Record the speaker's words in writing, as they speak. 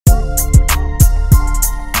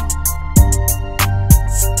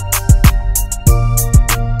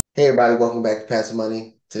Hey everybody, welcome back to Passive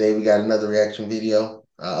Money. Today we got another reaction video,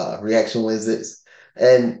 Reaction Wednesdays.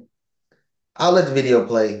 And I'll let the video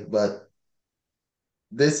play, but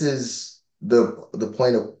this is the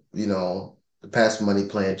point of, the Passive Money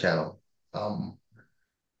Plan channel. Um,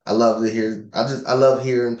 I love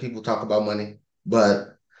hearing people talk about money,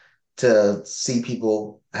 but to see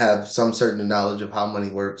people have some certain knowledge of how money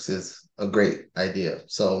works is a great idea.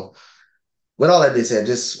 So with all that being said,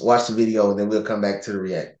 just watch the video and then we'll come back to the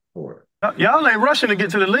react for it. Y'all ain't rushing to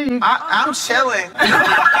get to the league. I'm chilling. I'm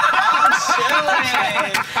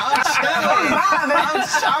chilling.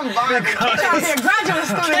 I'm vibing. Because, I'm graduate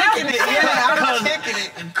student. Kicking it. Yeah, I'm kicking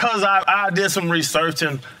it. Because I did some research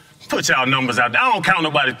and put y'all numbers out there. I don't count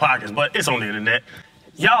nobody's pockets, but it's on the internet.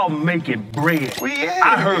 Y'all making bread.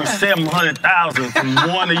 I heard 700,000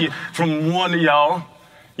 from one of y'all.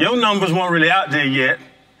 Your numbers weren't really out there yet.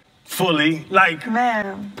 Fully,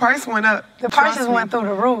 Man, Price went up. the prices went through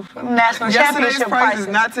the roof. National Yesterday's championship price prices. is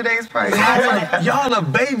not today's price. y'all are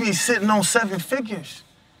babies sitting on 7 figures.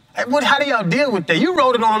 How do y'all deal with that? You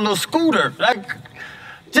rode it on a little scooter,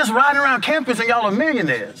 just riding around campus, and y'all are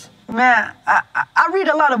millionaires. Man, I read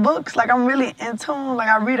a lot of books. I'm really in tune.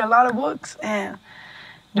 I read a lot of books, and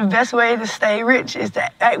the best way to stay rich is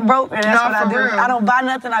to act broke, and that's what I do. For real. I don't buy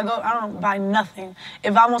nothing. I don't buy nothing.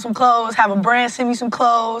 If I want some clothes, have a brand send me some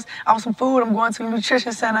clothes. I want some food, I'm going to a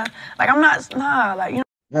nutrition center. I'm not, All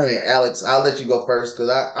right, Alex, I'll let you go first because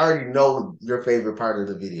I already know your favorite part of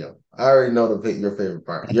the video. I already know your favorite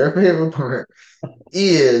part. Your favorite part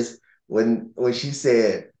is when she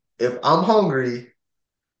said, "If I'm hungry,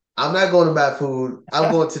 I'm not going to buy food. I'm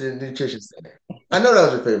going to the nutrition center." I know that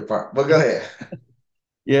was your favorite part, but go ahead.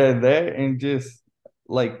 Yeah, that and just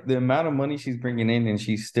like the amount of money she's bringing in, and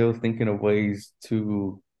she's still thinking of ways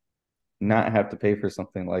to not have to pay for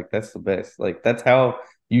something. That's the best. That's how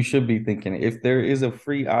you should be thinking. If there is a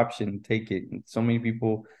free option, take it. And so many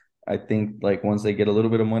people, I think, once they get a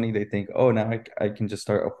little bit of money, they think, oh, now I can just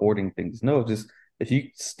start affording things. No, just if you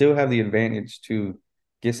still have the advantage to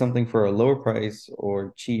get something for a lower price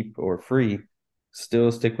or cheap or free,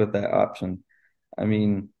 still stick with that option. I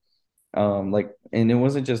mean, and it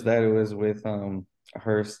wasn't just that, it was with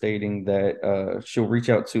her stating that she'll reach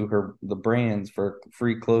out to the brands for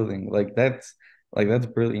free clothing. That's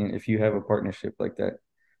brilliant if you have a partnership like that.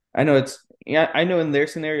 I know I know in their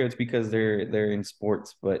scenario it's because they're in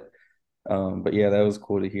sports, but yeah, that was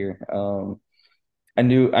cool to hear.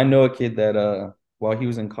 I know a kid that while he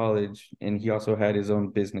was in college, and he also had his own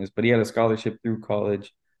business, but he had a scholarship through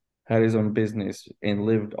college, had his own business, and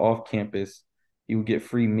lived off campus. He would get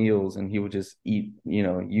free meals, and he would just eat,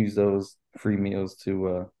 use those free meals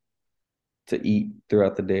to eat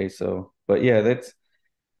throughout the day. So, but yeah, that's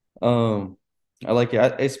I like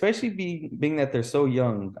it, especially being that they're so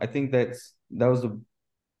young. I think that was the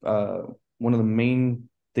one of the main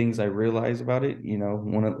things I realized about it.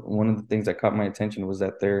 One of the things that caught my attention was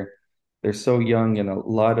that they're so young, and a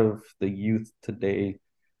lot of the youth today,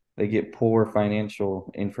 they get poor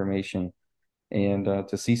financial information, and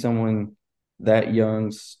to see someone that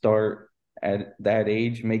young start at that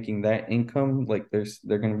age making that income,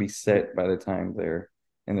 they're going to be set by the time they're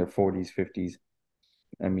in their 40s, 50s.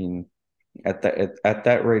 I mean, at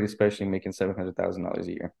that rate, especially making $700,000 a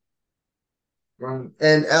year. Right.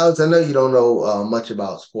 And Alex, I know you don't know much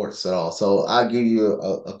about sports at all, so I'll give you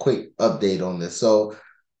a quick update on this. So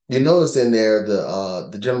you notice in there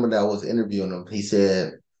the gentleman that was interviewing him, he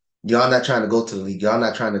said, "Y'all not trying to go to the league. Y'all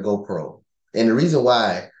not trying to go pro." And the reason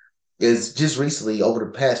why is just recently, over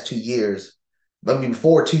the past 2 years,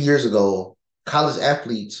 before 2 years ago, college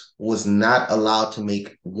athletes was not allowed to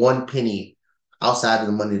make one penny outside of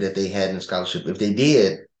the money that they had in the scholarship. If they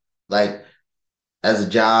did, like as a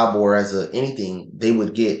job or as anything, they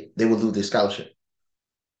would lose their scholarship.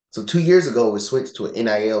 So 2 years ago, it was switched to an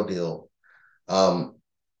NIL deal. Um,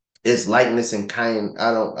 it's likeness and kind.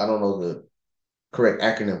 I don't know the correct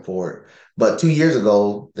acronym for it, but 2 years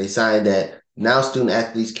ago they signed that now student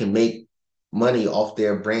athletes can make money off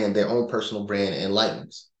their brand, their own personal brand and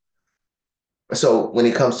likeness. So when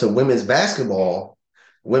it comes to women's basketball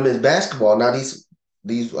now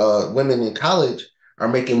these women in college are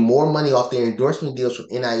making more money off their endorsement deals from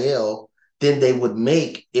NIL than they would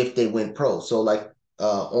make if they went pro. So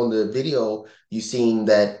on the video, you seen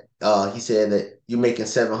that he said that you're making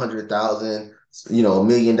 700,000, $1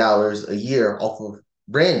 million a year off of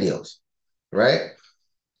brand deals, right?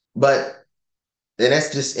 But and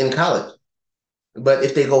that's just in college. But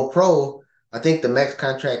if they go pro, I think the max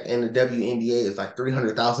contract in the WNBA is like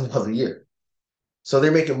 $300,000 a year. So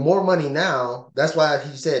they're making more money now. That's why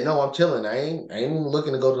he said, "No, I'm chilling. I ain't even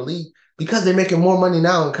looking to go to the league because they're making more money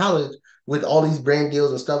now in college with all these brand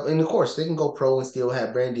deals and stuff. And of course, they can go pro and still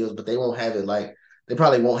have brand deals, but they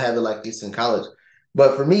probably won't have it like this in college.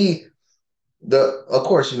 But for me, of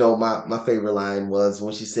course, my favorite line was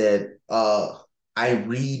when she said, I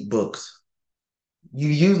read books. You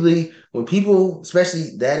usually, when people,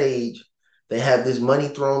 especially that age, they have this money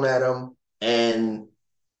thrown at them and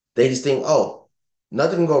they just think, oh,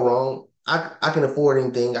 nothing can go wrong. I can afford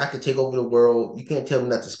anything. I can take over the world. You can't tell me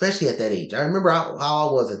nothing, especially at that age. I remember how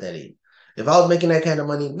I was at that age. If I was making that kind of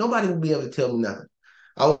money, nobody would be able to tell me nothing.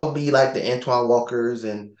 I would be like the Antoine Walkers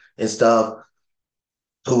and stuff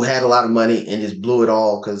who had a lot of money and just blew it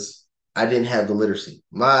all because I didn't have the literacy.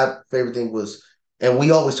 My favorite thing was, and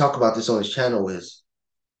we always talk about this on this channel, is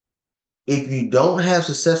if you don't have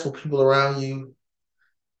successful people around you,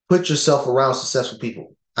 put yourself around successful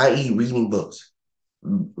people, i.e., reading books,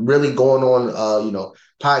 really going on,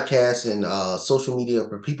 podcasts and social media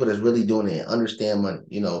for people that's really doing it and understand money.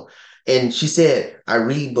 And she said, I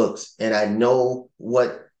read books and I know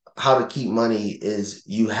how to keep money is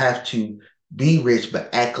you have to be rich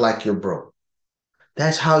but act like you're broke.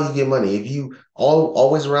 That's how you get money. If you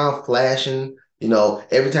always around flashing,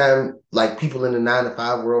 every time like people in the 9 to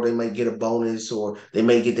 5 world, they may get a bonus or they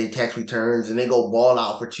may get their tax returns and they go ball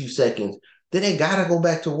out for 2 seconds. Then they gotta go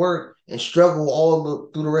back to work and struggle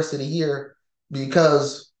through the rest of the year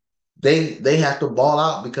because they have to ball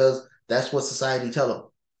out because that's what society tell them.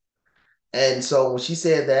 And so when she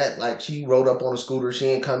said that, like she rode up on a scooter, she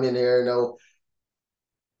ain't come in there,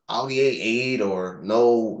 Audi A8 or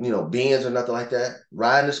no, Benz or nothing like that.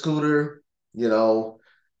 Riding a scooter, you know,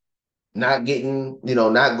 not going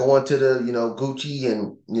to the, Gucci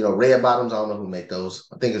and, red bottoms. I don't know who make those.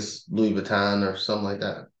 I think it's Louis Vuitton or something like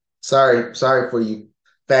that. Sorry for you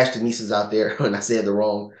fashionistas out there when I said the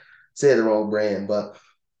wrong brand, but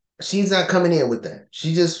she's not coming in with that.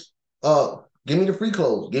 She just give me the free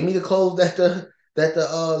clothes. Give me the clothes that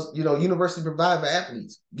the university provide for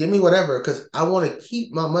athletes. Give me whatever because I want to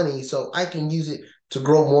keep my money so I can use it to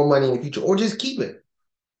grow more money in the future or just keep it.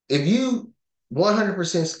 If you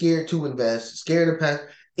 100% scared to invest, scared to pass,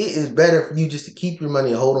 it is better for you just to keep your money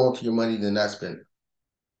and hold on to your money than not spend it.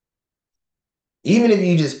 Even if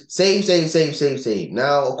you just save, save, save, save, save.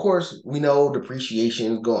 Now, of course, we know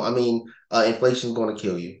depreciation is going. I mean, inflation is going to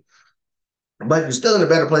kill you, but you're still in a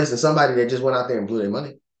better place than somebody that just went out there and blew their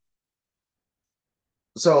money.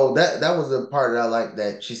 So that was the part that I like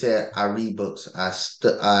that she said, I read books.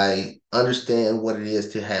 I understand what it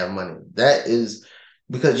is to have money. That is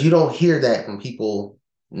because you don't hear that from people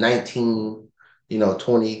 19,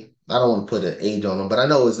 20. I don't want to put an age on them, but I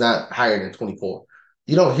know it's not higher than 24.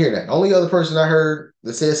 You don't hear that. The only other person I heard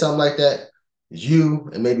that said something like that is you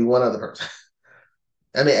and maybe one other person.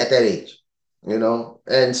 I mean, at that age.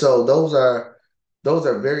 And so those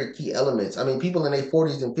are very key elements. I mean, people in their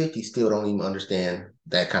 40s and 50s still don't even understand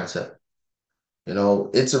that concept.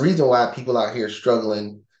 It's a reason why people out here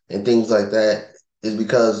struggling and things like that is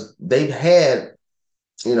because they've had,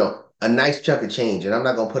 a nice chunk of change. And I'm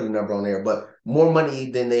not gonna put a number on there, but more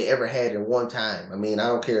money than they ever had in one time. I mean, I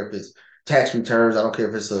don't care if it's tax returns, I don't care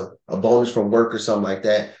if it's a bonus from work or something like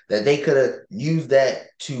that they could have used that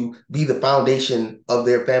to be the foundation of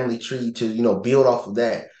their family tree to, build off of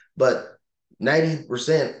that. But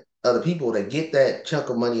 90% of the people that get that chunk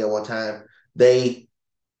of money at one time, they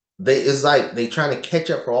it's like they trying to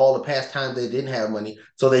catch up for all the past times they didn't have money,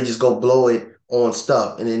 so they just go blow it on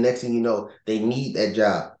stuff, and then next thing you know, they need that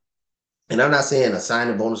job. And I'm not saying a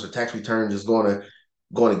signing bonus or tax return is going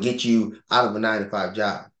to get you out of a 9 to 5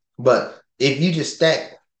 job, but if you just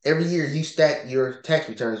stack every year, you stack your tax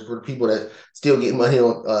returns for the people that still get money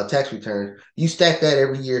on tax returns. You stack that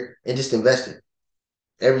every year and just invest it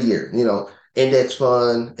every year. Index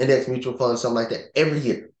fund, index mutual fund, something like that every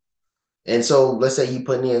year. And so let's say you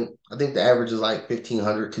put in, I think the average is like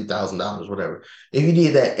 $1,500, $2,000, whatever. If you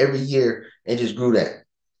did that every year and just grew that,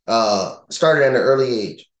 started at an early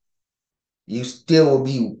age, you still will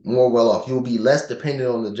be more well off. You will be less dependent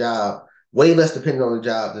on the job, way less dependent on the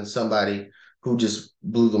job than somebody who just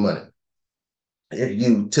blew the money. If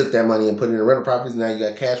you took that money and put it in rental properties, now you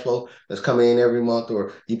got cash flow that's coming in every month,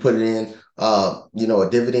 or you put it in, a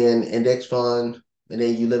dividend index fund, and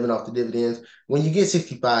then you living off the dividends. When you get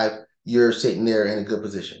 65, you're sitting there in a good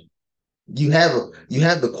position. You have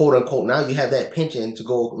the quote unquote, now you have that pension to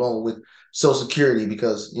go along with Social Security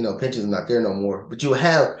because pensions are not there no more. But you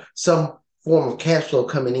have some form of cash flow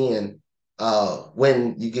coming in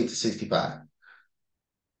when you get to 65.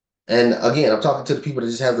 And again, I'm talking to the people that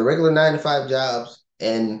just have the regular 9 to 5 jobs,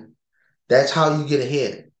 and that's how you get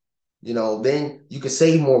ahead. Then you can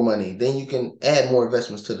save more money. Then you can add more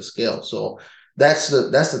investments to the scale. So that's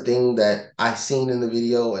the thing that I seen in the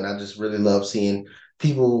video, and I just really love seeing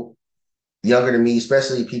people younger than me,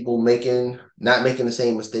 especially people not making the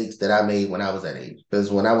same mistakes that I made when I was that age. Because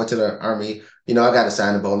when I went to the army, I got a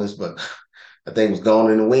signing bonus, but that thing was gone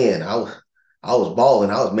in the wind. I was balling.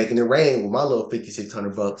 I was making it rain with my little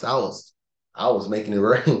 $5,600. I was making it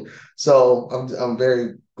rain. So I'm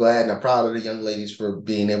very glad and I'm proud of the young ladies for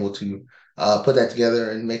being able to put that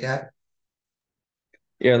together and make it happen.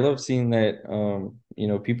 Yeah, I love seeing that.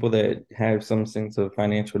 People that have some sense of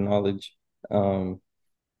financial knowledge. Um,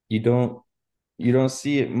 you don't you don't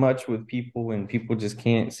see it much with people when people just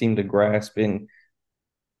can't seem to grasp. And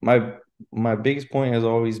my my biggest point has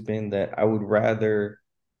always been that I would rather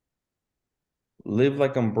live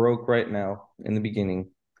like I'm broke right now in the beginning,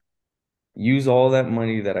 use all that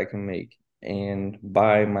money that I can make and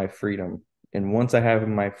buy my freedom. And once I have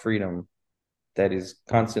my freedom that is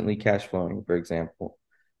constantly cash flowing, for example,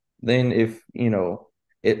 then if,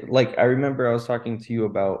 it like I remember I was talking to you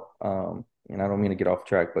about and I don't mean to get off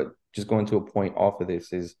track, but just going to a point off of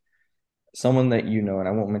this is someone that and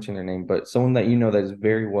I won't mention their name, but someone that that is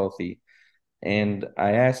very wealthy. And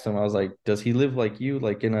I asked him, I was like, does he live like you,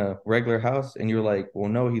 like in a regular house? And you're like, well,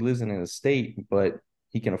 no, he lives in an estate, but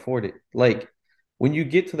he can afford it. Like when you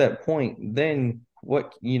get to that point, then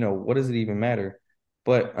what does it even matter?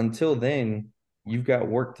 But until then, you've got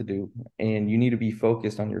work to do and you need to be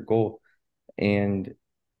focused on your goal. And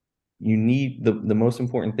you need the most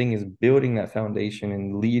important thing is building that foundation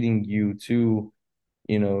and leading you to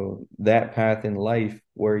that path in life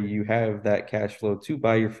where you have that cash flow to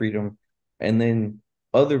buy your freedom, and then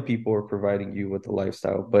other people are providing you with the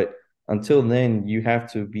lifestyle. But until then, you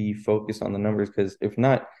have to be focused on the numbers, because if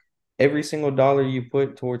not, every single dollar you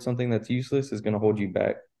put towards something that's useless is going to hold you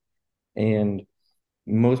back. And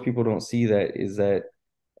most people don't see that, is that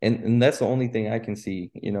and that's the only thing I can see.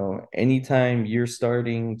 Anytime you're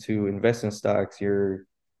starting to invest in stocks, you're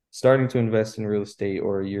starting to invest in real estate,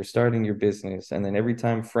 or you're starting your business, and then every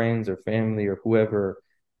time friends or family or whoever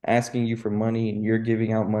asking you for money and you're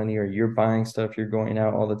giving out money, or you're buying stuff, you're going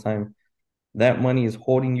out all the time, that money is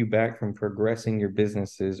holding you back from progressing your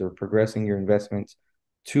businesses or progressing your investments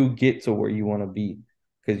to get to where you want to be,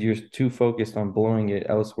 because you're too focused on blowing it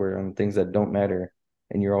elsewhere on things that don't matter,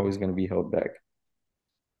 and you're always going to be held back.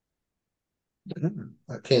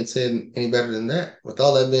 I can't say it any better than that. With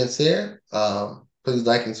all that being said, please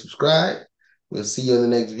like and subscribe. We'll see you in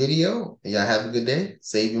the next video. Y'all have a good day.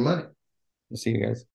 Save your money. See you guys.